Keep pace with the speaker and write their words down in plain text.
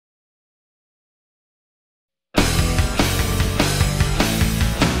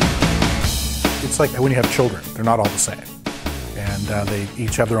like when you have children, they're not all the same. And they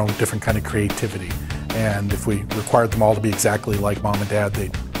each have their own different kind of creativity. And if we required them all to be exactly like mom and dad,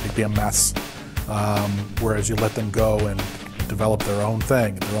 they'd be a mess. Whereas you let them go and develop their own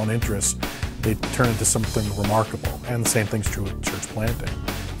thing, their own interests, they turn into something remarkable. And the same thing's true with church planting.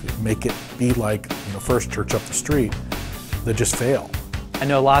 If you make it be like First Church up the street, they just fail. I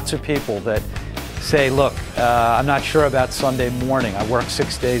know lots of people that say, look, I'm not sure about Sunday morning. I work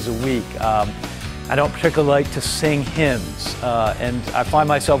 6 days a week. I don't particularly like to sing hymns. And I find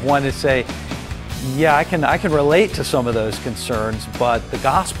myself wanting to say, yeah, I can relate to some of those concerns, but the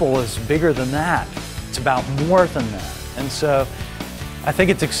gospel is bigger than that. It's about more than that. And so I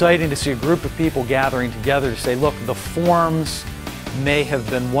think it's exciting to see a group of people gathering together to say, look, the forms may have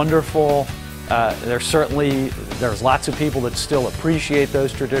been wonderful. There's lots of people that still appreciate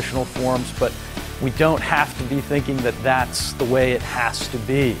those traditional forms, but we don't have to be thinking that that's the way it has to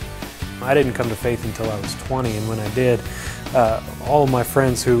be. I didn't come to faith until I was 20, and when I did, all of my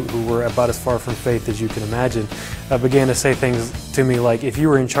friends who were about as far from faith as you can imagine began to say things to me like, if you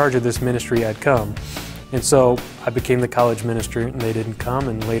were in charge of this ministry, I'd come. And so I became the college minister and they didn't come,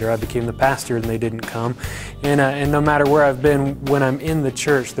 and later I became the pastor and they didn't come. And no matter where I've been, when I'm in the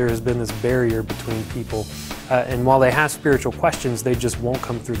church, there has been this barrier between people. And while they have spiritual questions, they just won't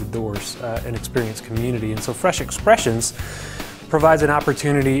come through the doors and experience community. And so Fresh Expressions provides an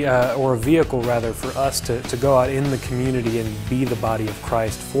opportunity, or a vehicle rather, for us to go out in the community and be the body of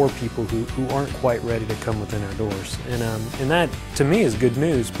Christ for people who aren't quite ready to come within our doors. And that, to me, is good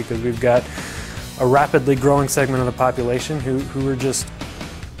news, because we've got a rapidly growing segment of the population who are just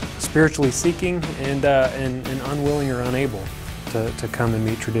spiritually seeking and unwilling or unable to come and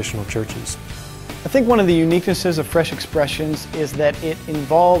meet traditional churches. I think one of the uniquenesses of Fresh Expressions is that it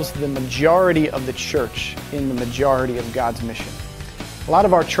involves the majority of the church in the majority of God's mission. A lot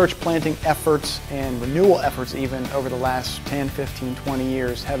of our church planting efforts and renewal efforts even over the last 10, 15, 20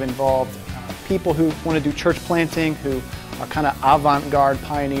 years have involved people who want to do church planting, who are kind of avant-garde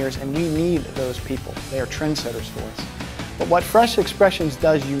pioneers, and we need those people. They are trendsetters for us. But what Fresh Expressions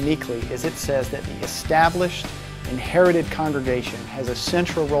does uniquely is it says that the established, inherited congregation has a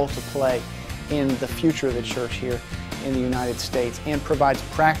central role to play in the future of the church here in the United States, and provides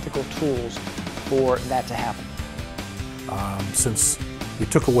practical tools for that to happen. Since we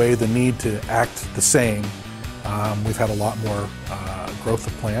took away the need to act the same, we've had a lot more growth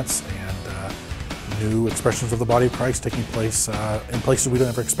of plants and new expressions of the body of Christ taking place in places we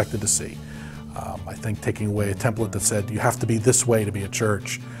never expected to see. I think taking away a template that said you have to be this way to be a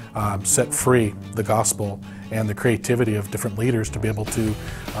church, set free the gospel and the creativity of different leaders to be able to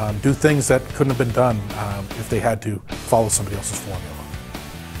do things that couldn't have been done if they had to follow somebody else's formula.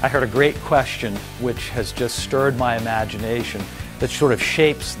 I heard a great question which has just stirred my imagination, that sort of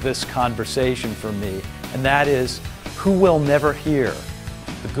shapes this conversation for me, and that is, who will never hear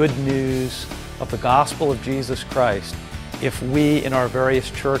the good news of the gospel of Jesus Christ if we in our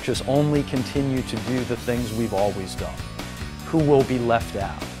various churches only continue to do the things we've always done? Who will be left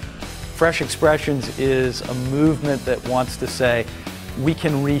out? Fresh Expressions is a movement that wants to say we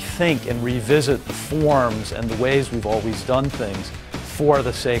can rethink and revisit the forms and the ways we've always done things for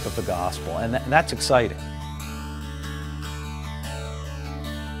the sake of the gospel, and that's exciting.